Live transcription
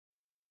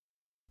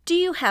Do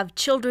you have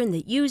children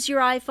that use your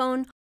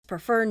iPhone,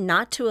 prefer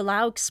not to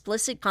allow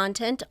explicit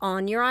content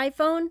on your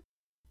iPhone?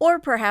 Or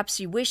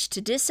perhaps you wish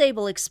to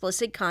disable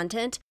explicit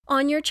content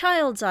on your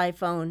child's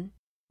iPhone?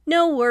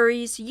 No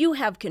worries, you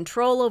have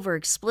control over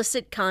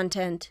explicit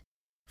content.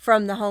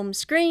 From the home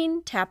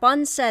screen, tap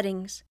on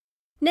Settings.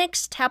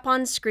 Next, tap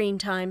on Screen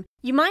Time.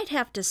 You might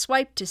have to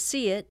swipe to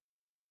see it.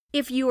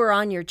 If you are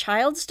on your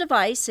child's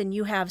device and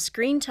you have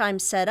Screen Time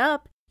set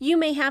up, you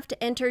may have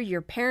to enter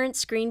your parent's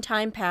Screen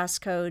Time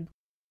passcode.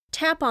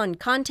 Tap on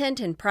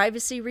Content and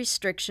Privacy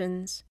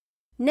Restrictions.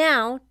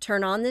 Now,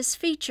 turn on this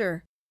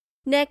feature.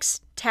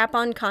 Next, tap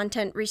on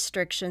Content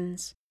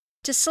Restrictions.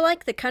 To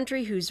select the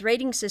country whose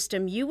rating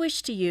system you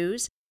wish to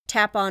use,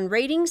 tap on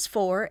Ratings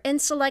For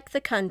and select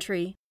the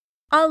country.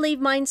 I'll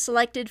leave mine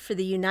selected for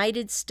the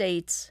United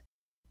States.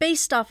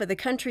 Based off of the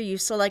country you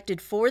selected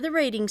for the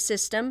rating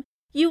system,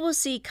 you will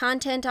see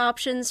content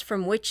options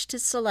from which to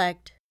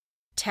select.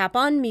 Tap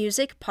on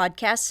Music,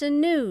 Podcasts,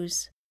 and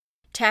News.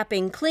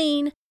 Tapping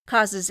Clean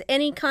causes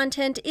any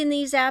content in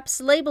these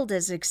apps labeled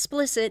as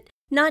explicit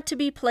not to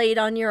be played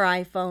on your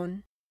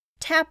iPhone.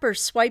 Tap or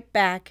swipe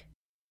back.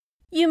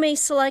 You may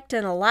select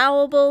an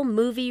allowable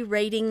movie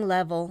rating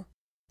level.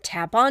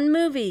 Tap on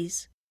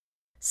Movies.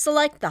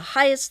 Select the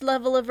highest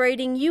level of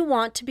rating you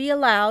want to be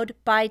allowed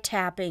by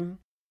tapping.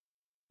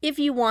 If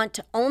you want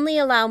to only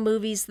allow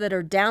movies that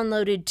are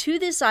downloaded to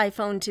this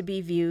iPhone to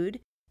be viewed,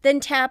 then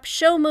tap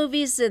Show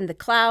Movies in the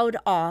Cloud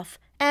off,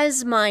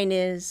 as mine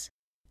is.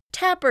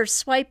 Tap or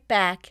swipe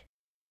back.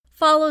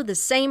 Follow the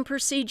same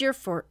procedure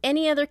for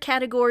any other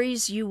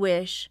categories you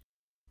wish.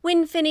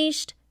 When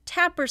finished,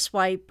 tap or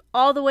swipe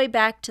all the way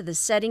back to the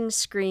settings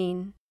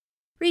screen.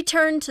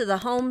 Return to the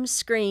home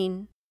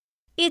screen.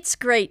 It's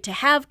great to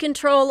have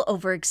control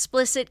over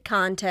explicit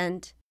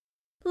content.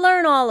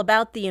 Learn all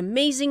about the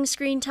amazing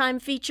Screen Time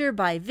feature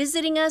by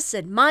visiting us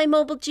at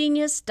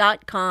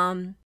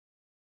mymobilegenius.com.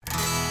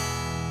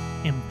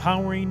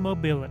 Empowering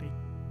mobility.